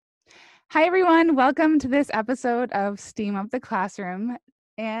Hi, everyone. Welcome to this episode of Steam Up the Classroom.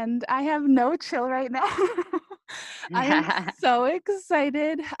 And I have no chill right now. I am so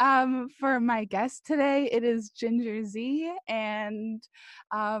excited for my guest today. It is Ginger Z, and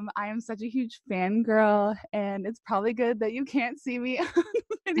I am such a huge fangirl. And it's probably good that you can't see me on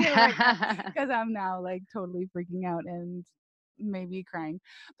the video right now because I'm now like totally freaking out and maybe crying,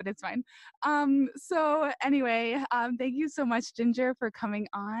 but it's fine. So anyway, thank you so much, Ginger, for coming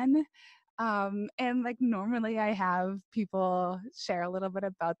on. And like normally I have people share a little bit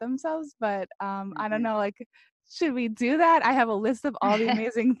about themselves, but I don't Mhm. know, like, should we do that? I have a list of all the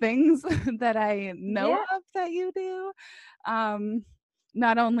amazing things that I know Yeah. of that you do. Um,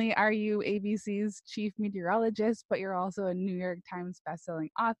 Not only are you ABC's chief meteorologist, but you're also a New York Times bestselling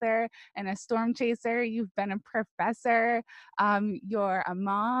author and a storm chaser. You've been a professor. You're a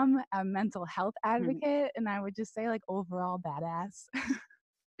mom, a mental health Mhm. advocate, and I would just say like overall badass.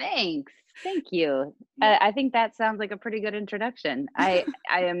 Thanks. Thank you. Yeah. I think that sounds like a pretty good introduction.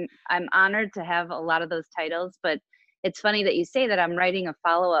 I'm honored to have a lot of those titles, but it's funny that you say that. I'm writing a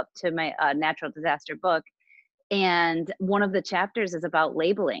follow-up to my natural disaster book, and one of the chapters is about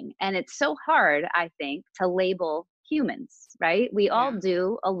labeling. And it's so hard, I think, to label humans, right? We all Yeah.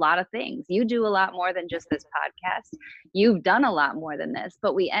 do a lot of things. You do a lot more than just this podcast. You've done a lot more than this,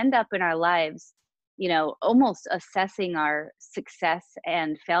 but we end up in our lives, almost assessing our success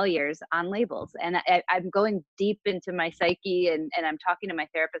and failures on labels. And I'm going deep into my psyche, and I'm talking to my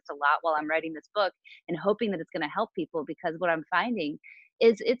therapist a lot while I'm writing this book and hoping that it's going to help people, because what I'm finding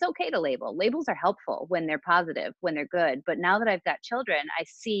is it's okay to label. Labels are helpful when they're positive, when they're good. But now that I've got children, I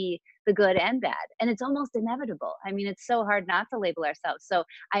see the good and bad, and it's almost inevitable. I mean, it's so hard not to label ourselves. So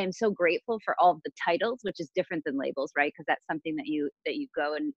I am so grateful for all of the titles, which is different than labels, right? Because that's something that you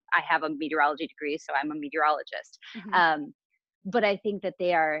go, and I have a meteorology degree, so I'm a meteorologist. Mhm. Um, but I think that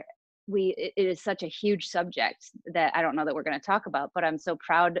they are it is such a huge subject that I don't know that we're going to talk about, but I'm so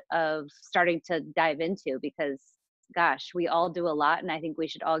proud of starting to dive into, because gosh, we all do a lot, and I think we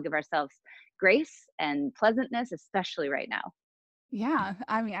should all give ourselves grace and pleasantness, especially right now. Yeah,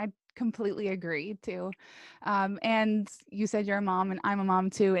 I mean, I completely agree too. And you said you're a mom, and I'm a mom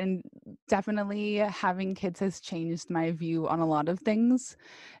too. And definitely having kids has changed my view on a lot of things.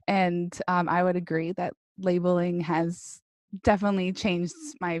 And I would agree that labeling has definitely changed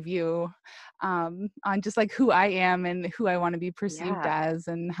my view on just like who I am and who I want to be perceived Yeah. as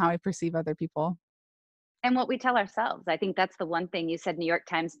and how I perceive other people. And what we tell ourselves. I think that's the one thing. You said New York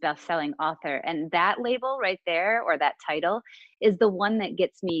Times best-selling author, and that label right there, or that title, is the one that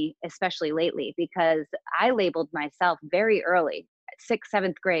gets me, especially lately, because I labeled myself very early, sixth,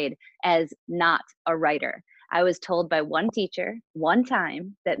 seventh grade, as not a writer. I was told by one teacher one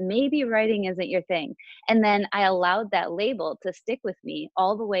time that maybe writing isn't your thing. And then I allowed that label to stick with me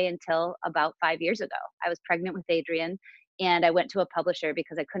all the way until about 5 years ago. I was pregnant with Adrian, and I went to a publisher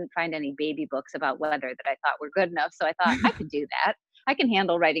because I couldn't find any baby books about weather that I thought were good enough. So I thought I could do that. I can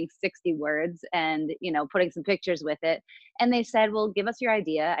handle writing 60 words and, putting some pictures with it. And they said, "Well, give us your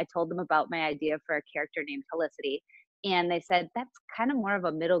idea." I told them about my idea for a character named Felicity. And they said, "That's kind of more of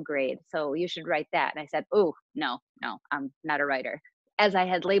a middle grade. So you should write that." And I said, "Oh, no, no, I'm not a writer," as I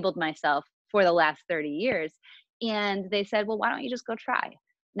had labeled myself for the last 30 years. And they said, "Well, why don't you just go try?"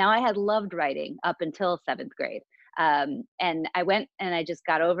 Now, I had loved writing up until seventh grade. And I went and I just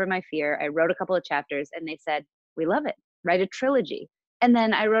got over my fear. I wrote a couple of chapters, and they said, "We love it. Write a trilogy." And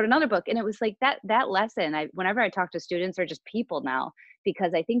then I wrote another book, and it was like that lesson. Whenever I talk to students or just people now,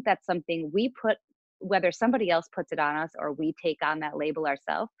 because I think that's something we put, whether somebody else puts it on us or we take on that label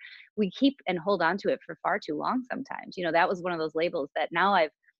ourselves, we keep and hold on to it for far too long sometimes. That was one of those labels that now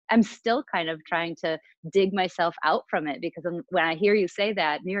I'm still kind of trying to dig myself out from it, because when I hear you say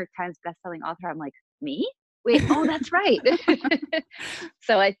that New York Times bestselling author, I'm like, me? Wait, oh, that's right.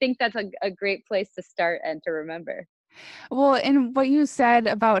 So I think that's a great place to start and to remember. Well, and what you said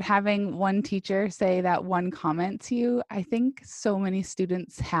about having one teacher say that one comment to you, I think so many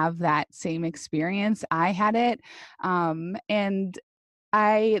students have that same experience. I had it. And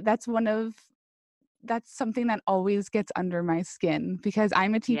I that's something that always gets under my skin because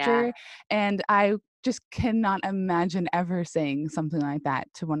I'm a Yeah. teacher and I just cannot imagine ever saying something like that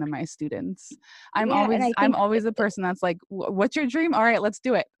to one of my students. Yeah, and I I'm think always the person that's like, What's your dream? All right, let's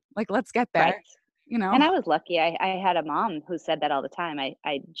do it. Like, let's get right. there." You know? And I was lucky. I had a mom who said that all the time.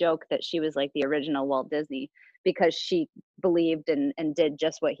 I joke that she was like the original Walt Disney, because she believed and did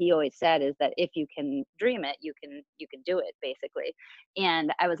just what he always said, is that if you can dream it, you can do it, basically.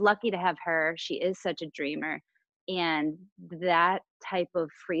 And I was lucky to have her. She is such a dreamer. And that type of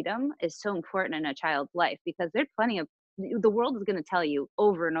freedom is so important in a child's life, because there's plenty of the world is going to tell you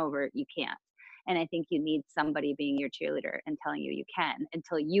over and over you can't. And I think you need somebody being your cheerleader and telling you you can,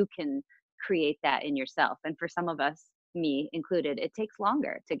 until you can create that in yourself. And for some of us, me included, it takes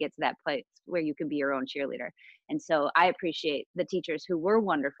longer to get to that place where you can be your own cheerleader. And so I appreciate the teachers who were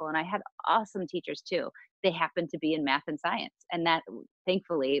wonderful, and I had awesome teachers too. They happened to be in math and science, and that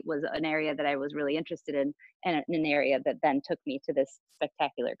thankfully was an area that I was really interested in, and an area that then took me to this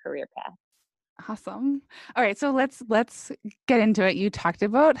spectacular career path. Awesome. All right, so let's get into it. You talked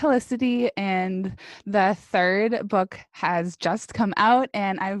about Helicity, and the third book has just come out,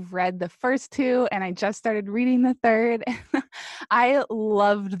 and I've read the first two, and I just started reading the third. I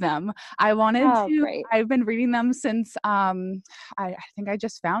loved them. I wanted Oh, to. great. I've been reading them since I think I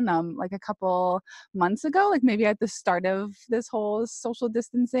just found them like a couple months ago, like maybe at the start of this whole social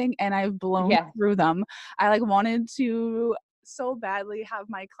distancing, and I've blown Yeah. through them. I like wanted to so badly have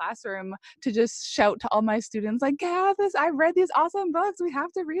my classroom to just shout to all my students like, yeah, this I read these awesome books, we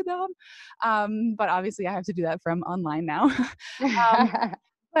have to read them, but obviously I have to do that from online now. um,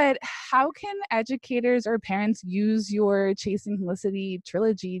 but how can educators or parents use your Chasing Helicity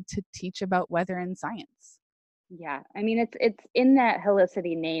trilogy to teach about weather and science? Yeah, I mean, it's in that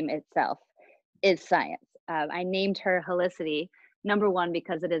Helicity name itself is science. I named her Helicity, number one,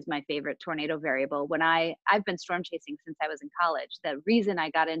 because it is my favorite tornado variable. I've been storm chasing since I was in college. The reason I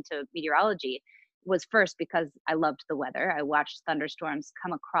got into meteorology was first because I loved the weather. I watched thunderstorms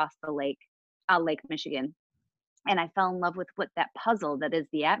come across the lake, Lake Michigan, and I fell in love with what that puzzle that is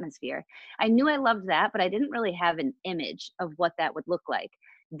the atmosphere. I knew I loved that, but I didn't really have an image of what that would look like.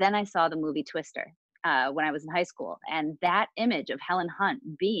 Then I saw the movie Twister when I was in high school, and that image of Helen Hunt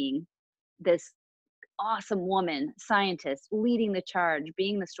being this awesome woman scientist leading the charge,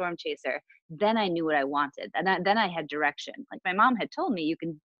 being the storm chaser, then I knew what I wanted, and then I had direction. Like my mom had told me, you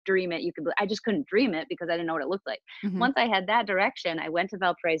can dream it, I just couldn't dream it because I didn't know what it looked like. Mhm. Once I had that direction, I went to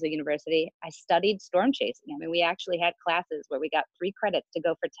Valparaiso University. I studied storm chasing. I mean, we actually had classes where we got 3 credits to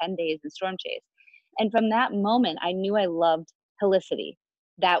go for 10 days in storm chase. And from that moment, I knew I loved helicity.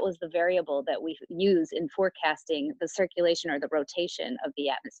 That was the variable that we use in forecasting the circulation or the rotation of the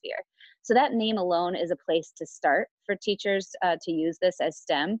atmosphere. So that name alone is a place to start for teachers to use this as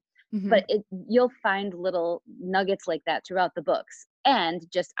STEM. Mhm. But you'll find little nuggets like that throughout the books, and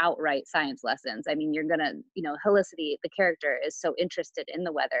just outright science lessons. I mean, you're gonna, Helicity, the character, is so interested in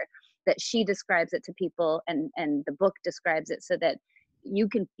the weather that she describes it to people, and the book describes it so that you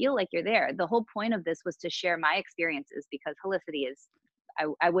can feel like you're there. The whole point of this was to share my experiences, because Helicity is,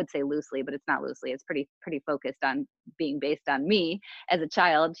 I would say loosely, but it's not loosely. It's pretty focused on being based on me as a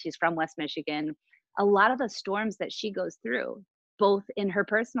child. She's from West Michigan. A lot of the storms that she goes through, both in her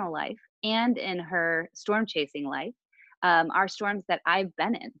personal life and in her storm chasing life, are storms that I've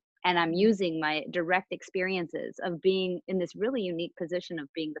been in. And I'm Mhm. using my direct experiences of being in this really unique position of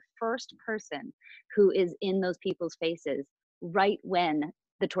being the first person who is in those people's faces right when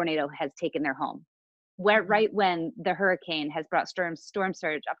the tornado has taken their home, where Mhm. right when the hurricane has brought storm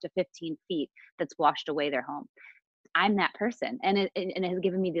surge up to 15 feet that's washed away their home. I'm that person. And it has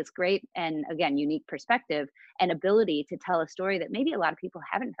given me this great and, again, unique perspective and ability to tell a story that maybe a lot of people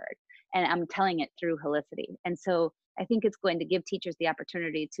haven't heard. And I'm telling it through Helicity. And so I think it's going to give teachers the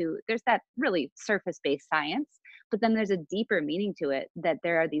opportunity to, there's that really surface based science, but then there's a deeper meaning to it, that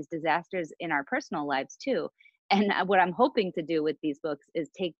there are these disasters in our personal lives too. And what I'm hoping to do with these books is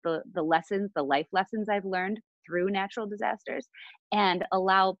take the lessons, the life lessons I've learned through natural disasters, and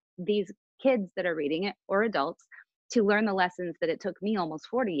allow these kids that are reading it, or adults, to learn the lessons that it took me almost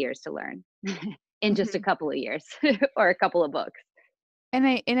 40 years to learn in just a Mhm. couple of years or a couple of books. And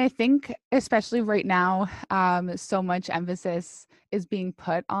I think especially right now, so much emphasis is being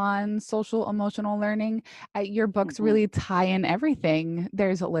put on social emotional learning. Your books Mhm, really tie in everything.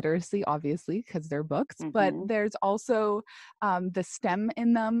 There's literacy, obviously, because they're books, but mhm. there's also the STEM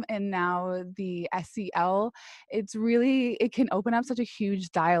in them, and now the SEL. It can open up such a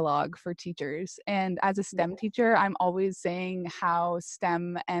huge dialogue for teachers. And as a STEM Yes. teacher, I'm always saying how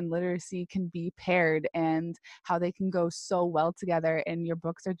STEM and literacy can be paired, and how they can go so well together, and your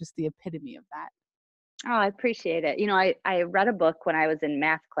books are just the epitome of that. Oh, I appreciate it. I read a book when I was in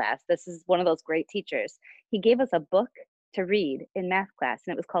math class. This is one of those great teachers. He gave us a book to read in math class,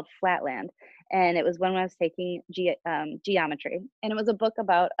 and it was called Flatland. And it was when I was taking geometry. And it was a book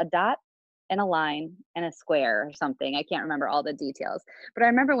about a dot and a line and a square or something. I can't remember all the details. But I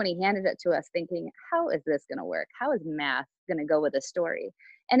remember when he handed it to us thinking, how is this going to work? How is math going to go with a story?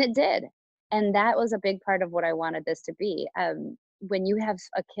 And it did. And that was a big part of what I wanted this to be. When you have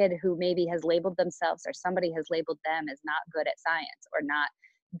a kid who maybe has labeled themselves, or somebody has labeled them as not good at science, or not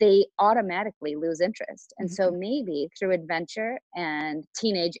they automatically lose interest. And so Mhm. maybe through adventure and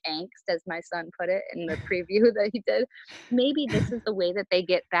teenage angst, as my son put it in the preview that he did, maybe this is the way that they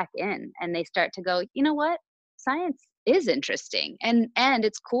get back in and they start to go, you know what? Science is interesting and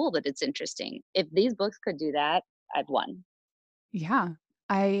it's cool that it's interesting. If these books could do that, I've won. Yeah.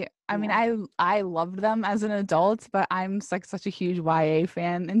 I mean, Yeah. I loved them as an adult, but I'm like such a huge YA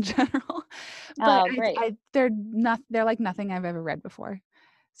fan in general. But Oh, great. they're like nothing I've ever read before.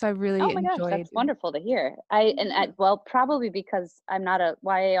 So I Oh really my gosh, enjoyed. that's wonderful to hear. Well, probably because I'm not a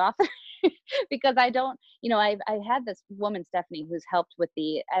YA author, because I don't, I had this woman Stephanie who's helped with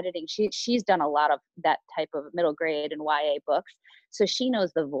the editing. She's done a lot of that type of middle grade and YA books, so she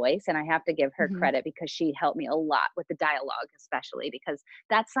knows the voice, and I have to give her Mhm, credit because she helped me a lot with the dialogue, especially because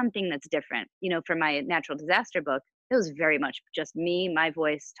that's something that's different. For my natural disaster book, it was very much just me, my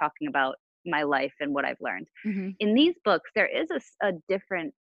voice talking about my life and what I've learned. mhm, In these books, there is a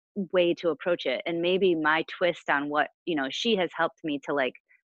different way to approach it, and maybe my twist on what she has helped me to like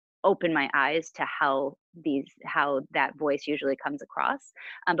open my eyes to how that voice usually comes across,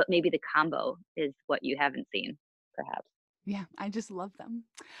 but maybe the combo is what you haven't seen, perhaps. yeah, I just love them.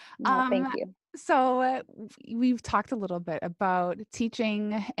 No, thank Um, you. we've talked a little bit about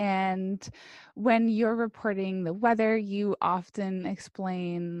teaching, and when you're reporting the weather, you often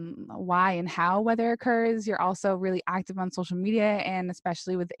explain why and how weather occurs. You're also really active on social media, and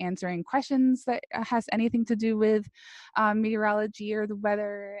especially with answering questions that has anything to do with meteorology or the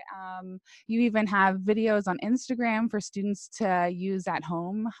weather. You even have videos on Instagram for students to use at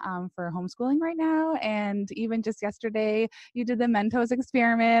home for homeschooling right now. And even just yesterday, you did the Mentos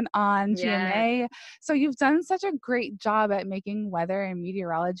experiment on Yes. GMA. So you've done such a great job at making weather and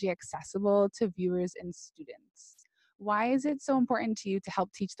meteorology accessible to viewers and students. Why is it so important to you to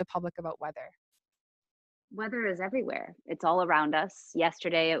help teach the public about weather? Weather is everywhere. It's all around us.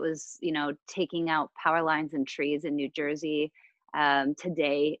 Yesterday, it was, taking out power lines and trees in New Jersey.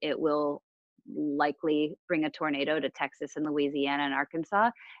 Today, it will likely bring a tornado to Texas and Louisiana and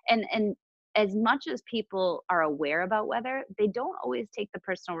Arkansas. And as much as people are aware about weather, they don't always take the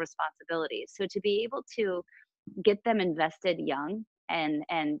personal responsibility. So to be able to get them invested young and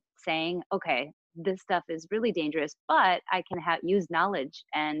saying, okay, this stuff is really dangerous, but I can use knowledge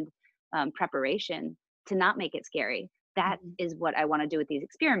and preparation to not make it scary. That Mhm. is what I want to do with these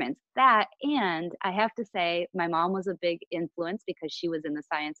experiments. That, and I have to say, my mom was a big influence because she was in the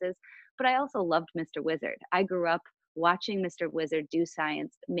sciences, but I also loved Mr. Wizard. I grew up watching Mr. Wizard do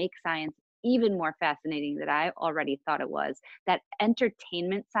science, make science even more fascinating than I already thought it was. That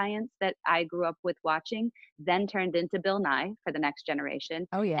entertainment science that I grew up with watching then turned into Bill Nye for the next generation.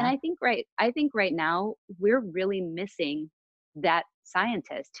 Oh, And yeah. I think right now we're really missing that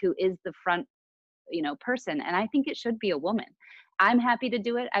scientist who is the front, person, and I think it should be a woman. I'm happy to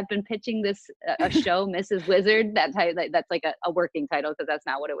do it. I've been pitching this a show, Mrs. Wizard. That's like a working title because that's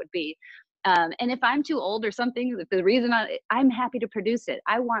not what it would be. And if I'm too old or something, if the reason I'm happy to produce it.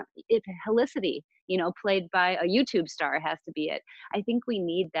 I want if Helicity, played by a YouTube star has to be it. I think we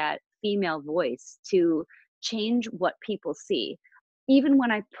need that female voice to change what people see. Even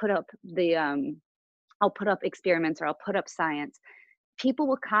when I put up I'll put up experiments or I'll put up science, people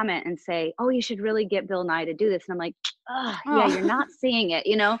will comment and say, "Oh, you should really get Bill Nye to do this." And I'm like, "Ah, yeah, you're Oh, not seeing it."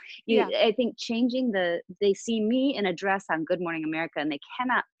 yeah. I think changing they see me in a dress on Good Morning America, and they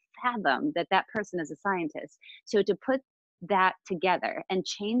cannot fathom that that person is a scientist. So to put that together and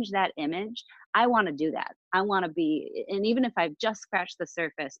change that image, I want to do that. I want to be, and even if I've just scratched the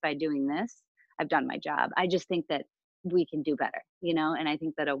surface by doing this, I've done my job. I just think that we can do better, and I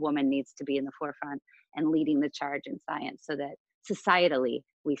think that a woman needs to be in the forefront and leading the charge in science so that societally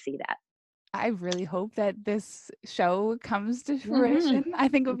we see that. I really hope that this show comes to Mhm. fruition. I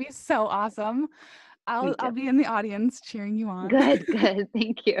think it would be so awesome. Me I'll too. be in the audience cheering you on. Good, good.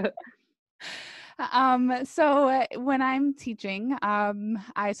 Thank you. When I'm teaching,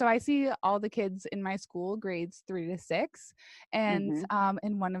 I see all the kids in my school, grades 3 to 6, and Mhm.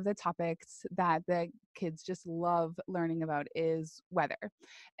 and one of the topics that the kids just love learning about is weather,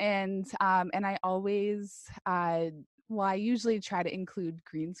 and I always well, I usually try to include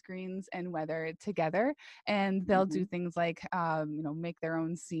green screens and weather together, and they'll do Mhm. things like, make their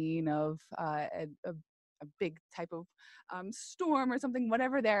own scene of a big type of storm or something,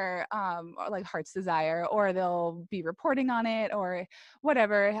 whatever their or like heart's desire, or they'll be reporting on it or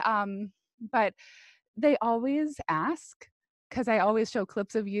whatever. But they always ask because I always show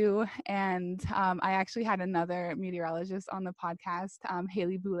clips of you. And I actually had another meteorologist on the podcast,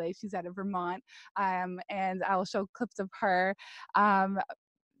 Haley Boulay. She's out of Vermont. And I'll show clips of her. Um,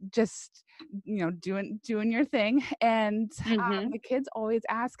 just, doing your thing. And Mhm. the kids always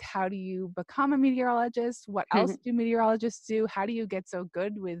ask, how do you become a meteorologist? What else do meteorologists do? How do you get so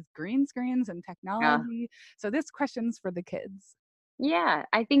good with green screens and Oh, technology? So this question's for the kids. yeah,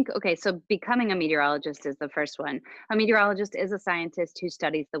 I think okay, so becoming a meteorologist is the first one. A meteorologist is a scientist who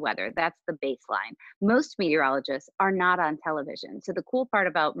studies the weather. That's the baseline. Most meteorologists are not on television. So the cool part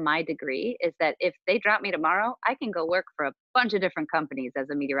about my degree is that if they drop me tomorrow, I can go work for a bunch of different companies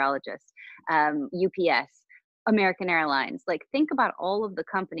as a meteorologist. UPS, American Airlines. Like think about all of the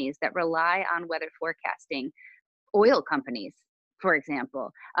companies that rely on weather forecasting, oil companies, for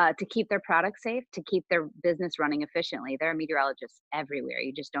example, to keep their products safe, to keep their business running efficiently. There are meteorologists everywhere.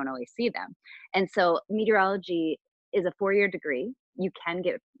 You just don't always see them. And so, meteorology is a 4-year degree. You can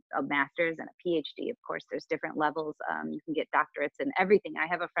get a master's and a PhD. Of course, there's different levels. You can get doctorates and everything. I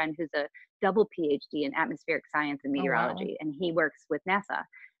have a friend who's a double PhD in atmospheric science and Oh, wow. meteorology, and he works with NASA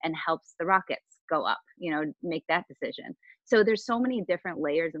and helps the rockets go up, make that decision. So there's so many different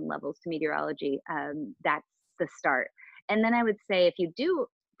layers and levels to meteorology. That's the start. And then I would say if you do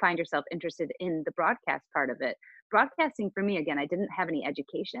find yourself interested in the broadcast part of it, broadcasting for me, again, I didn't have any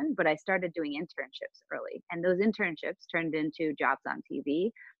education, but I started doing internships early. And those internships turned into jobs on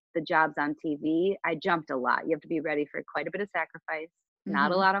TV. The jobs on TV, I jumped a lot. You have to be ready for quite a bit of sacrifice,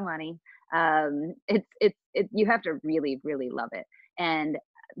 not a Hmm. lot of money. You have to really, really love it. And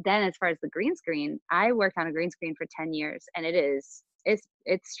then as far as the green screen, I worked on a green screen for 10 years and it's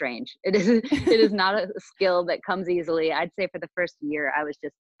strange. It is not a skill that comes easily. I'd say for the first year I was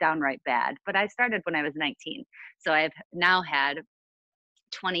just downright bad, but I started when I was 19. So I've now had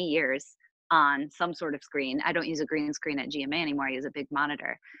 20 years on some sort of screen. I don't use a green screen at GMA anymore. I use a big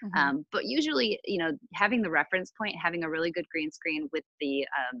monitor. Hmm. But usually, having the reference point, having a really good green screen with the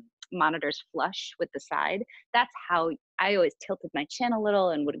monitors flush with the side, that's how I always tilted my chin a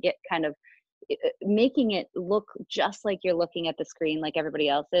little and would get kind of making it look just like you're looking at the screen like everybody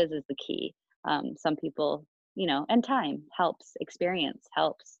else is the key. Some people, and time helps, experience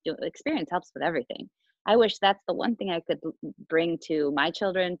helps. Experience helps with everything. I wish that's the one thing I could bring to my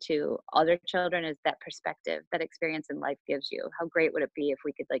children, to other children, is that perspective, that experience in life gives you. How great would it be if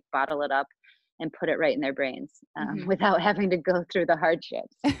we could like bottle it up and put it right in their brains Hmm. without having to go through the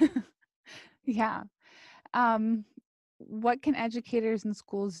hardships? Yeah. Um, what can educators and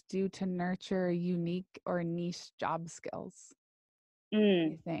schools do to nurture unique or niche job skills, do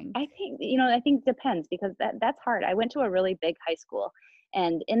Mm. you think? I think depends because that's hard. I went to a really big high school,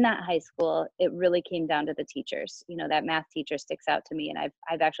 and in that high school, it really came down to the teachers. That math teacher sticks out to me, and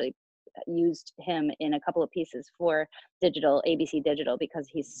I've actually used him in a couple of pieces for digital ABC Digital because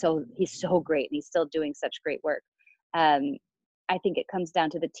he's so great and he's still doing such great work. Um, I think it comes down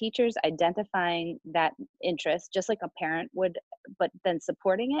to the teachers identifying that interest, just like a parent would, but then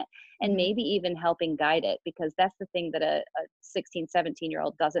supporting it and Mhm. maybe even helping guide it, because that's the thing that a 16,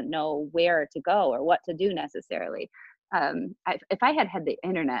 17-year-old doesn't know where to go or what to do necessarily. If I had had the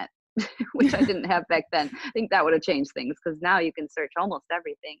internet, which I didn't have back then, I think that would have changed things because now you can search almost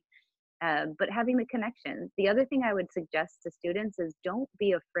everything. But having the connection. The other thing I would suggest to students is don't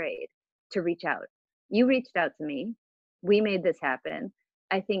be afraid to reach out. You reached out to me. We made this happen.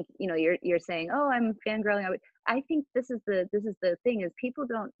 I think you're saying, "Oh, I'm fangirling." I think this is the thing is people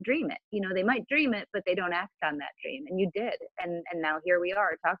don't dream it. They might dream it, but they don't act on that dream. And you did, and now here we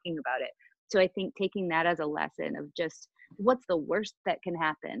are talking about it. So I think taking that as a lesson of just what's the worst that can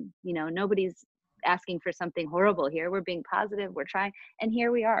happen. Nobody's asking for something horrible here. We're being positive. We're trying, and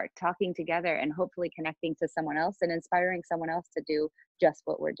here we are talking together and hopefully connecting to someone else and inspiring someone else to do just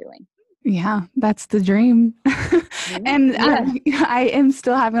what we're doing. Yeah, that's the dream. Mhm. And, Yeah. I am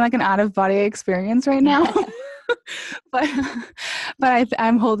still having, like, an out-of-body experience right now, but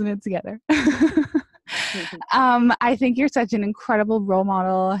I'm holding it together. I think you're such an incredible role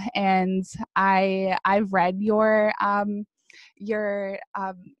model, and I've read your,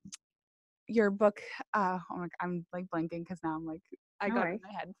 your book. Oh my, I'm, like, blanking because now I'm, like, I No got it worries. in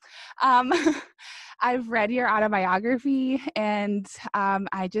my head. I've read your autobiography, and,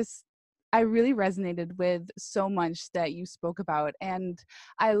 I really resonated with so much that you spoke about, and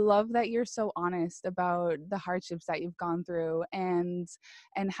I love that you're so honest about the hardships that you've gone through, and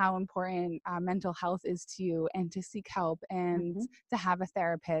how important mental health is to you, and to seek help, and Mhm. to have a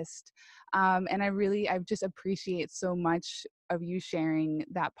therapist. And I just appreciate so much of you sharing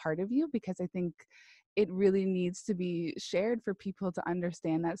that part of you, because I think it really needs to be shared for people to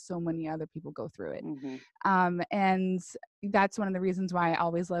understand that so many other people go through it. Hmm. And that's one of the reasons why I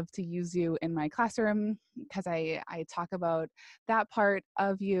always love to use you in my classroom, because I talk about that part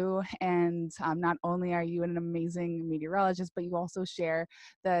of you. And not only are you an amazing meteorologist, but you also share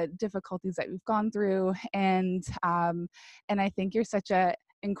the difficulties that we've gone through. And I think you're such a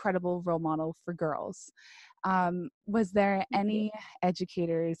incredible role model for girls. Was there Thank you. any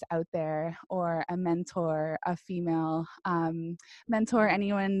educators out there, or a mentor, a female mentor, Mhm.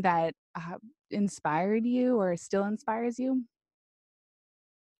 anyone that inspired you or still inspires you?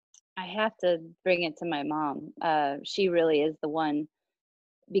 I have to bring it to my mom. She really is the one,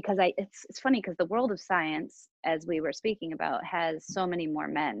 because it's funny because the world of science, as we were speaking about, has so many more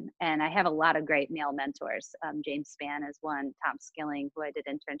men, and I have a lot of great male mentors. James Spann is one, Tom Skilling, who I did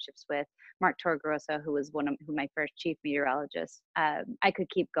internships with, Mark Torgrosa, who was who my first chief meteorologist. I could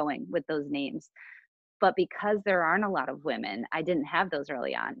keep going with those names, but because there aren't a lot of women, I didn't have those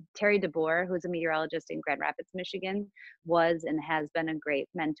early on. Terry DeBoer, who's a meteorologist in Grand Rapids, Michigan, was and has been a great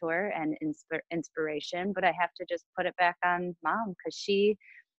mentor and inspiration. But I have to just put it back on mom, because she,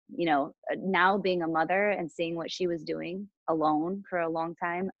 now being a mother and seeing what she was doing alone for a long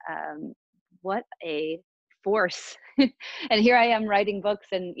time, what a force. And here I am writing books,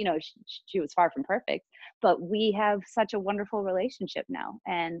 and she was far from perfect, but we have such a wonderful relationship now,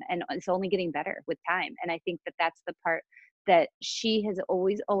 and it's only getting better with time. And I think that that's the part that she has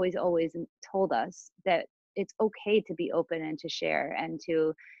always told us, that it's okay to be open and to share and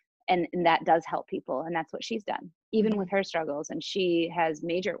to, and that does help people, and that's what she's done even with Mhm. her struggles, and she has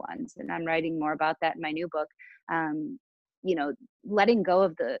major ones, and I'm writing more about that in my new book. um you know Letting go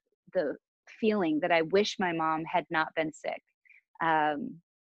of the feeling that I wish my mom had not been sick, um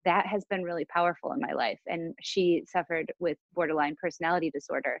that has been really powerful in my life. And she suffered with borderline personality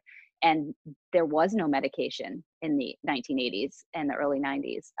disorder, and there was no medication in the 1980s and the early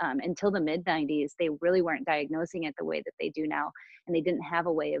 90s. Until the mid 90s, they really weren't diagnosing it the way that they do now, and they didn't have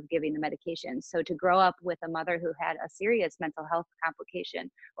a way of giving the medication. So to grow up with a mother who had a serious mental health complication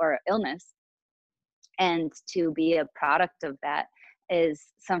or illness, and to be a product of that, is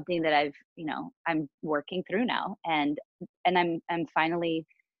something that I'm working through now. And I'm finally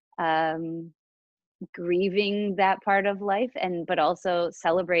um grieving that part of life, and but also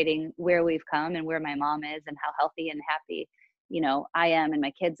celebrating where we've come and where my mom is and how healthy and happy I am and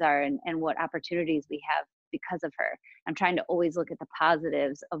my kids are, and what opportunities we have because of her. I'm trying to always look at the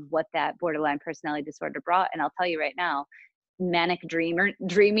positives of what that borderline personality disorder brought. And I'll tell you right now, manic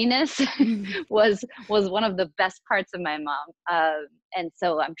dreaminess Mhm. was one of the best parts of my mom. And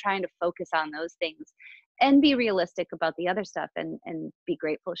so I'm trying to focus on those things and be realistic about the other stuff, and be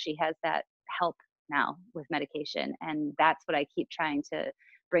grateful she has that help now with medication. And that's what I keep trying to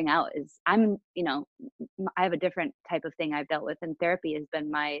bring out. Is I have a different type of thing I've dealt with, and therapy has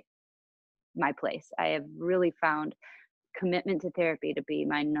been my place. I have really found commitment to therapy to be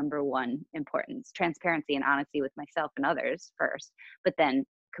my number one importance. Transparency and honesty with myself and others first, but then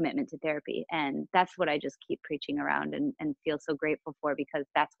commitment to therapy. And that's what I just keep preaching around, and feel so grateful for, because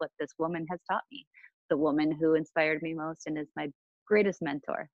that's what this woman has taught me. The woman who inspired me most and is my greatest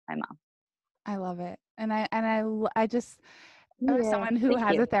mentor, my mom. I love it. I just, as Yeah, someone who thank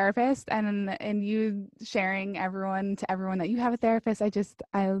has you. a therapist, and you sharing everyone that you have a therapist,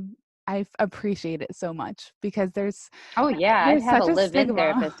 I appreciate it so much, because Oh yeah, I'd there's have a such a live-in stigma.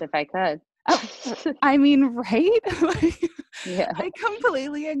 therapist if I could. Oh, I mean, right? Like, Yeah. I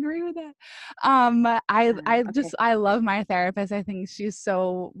completely agree with that. Okay. I love my therapist. I think she's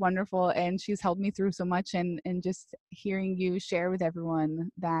so wonderful, and she's helped me through so much, and just hearing you share with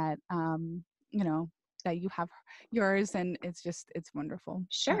everyone that, you know, that you have yours, and it's wonderful.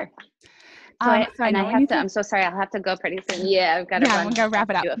 Sure. So So I know I have need to. to. I'm so sorry. I'll have to go pretty soon. Yeah, I've got to Yeah, run I'm gonna wrap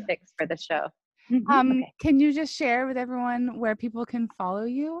it up. do a fix for the show. Okay. Can you just share with everyone where people can follow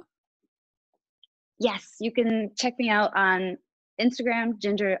you? Yes, you can check me out on Instagram,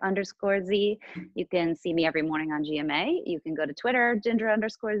 ginger_Z. You can see me every morning on GMA. You can go to Twitter,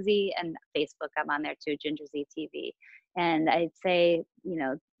 ginger_Z, and Facebook. I'm on there too, Ginger Z TV. And I'd say,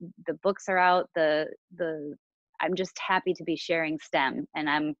 the books are out. I'm just happy to be sharing STEM, and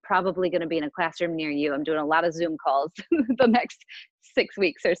I'm probably going to be in a classroom near you. I'm doing a lot of Zoom calls the next 6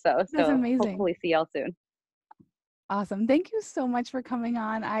 weeks or so. That's So amazing. hopefully see y'all soon. Awesome. Thank you so much for coming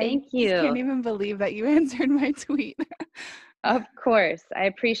on. I Thank just can't you. even believe that you answered my tweet. Of course. I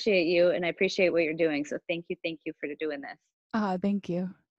appreciate you and I appreciate what you're doing. So thank you for doing this. Thank you.